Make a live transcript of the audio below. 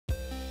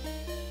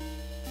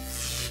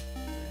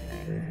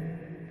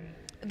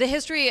the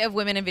history of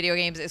women in video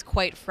games is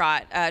quite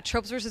fraught.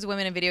 Tropes versus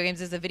Women in Video Games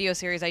is a video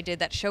series I did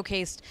that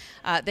showcased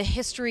the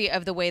history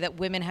of the way that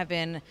women have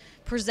been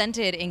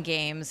presented in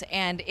games,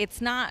 and it's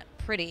not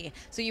pretty.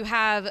 So you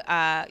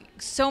have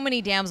so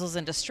many damsels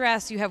in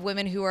distress. You have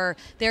women who are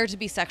there to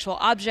be sexual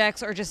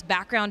objects or just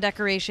background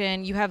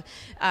decoration. You have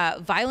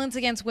violence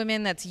against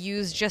women that's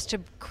used just to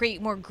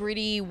create more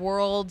gritty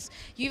worlds.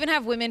 You even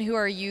have women who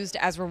are used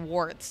as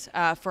rewards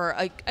for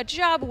a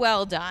job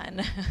well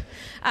done.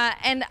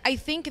 And I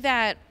think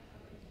that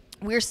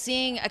we're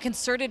seeing a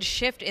concerted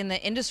shift in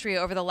the industry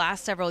over the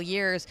last several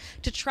years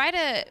to try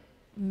to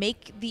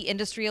make the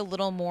industry a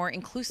little more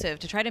inclusive,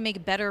 to try to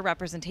make better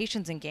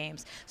representations in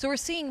games. So we're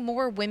seeing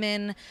more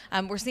women,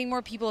 we're seeing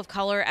more people of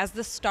color as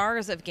the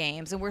stars of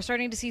games, and we're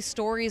starting to see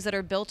stories that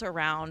are built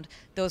around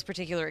those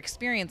particular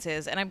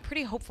experiences, and I'm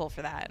pretty hopeful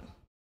for that.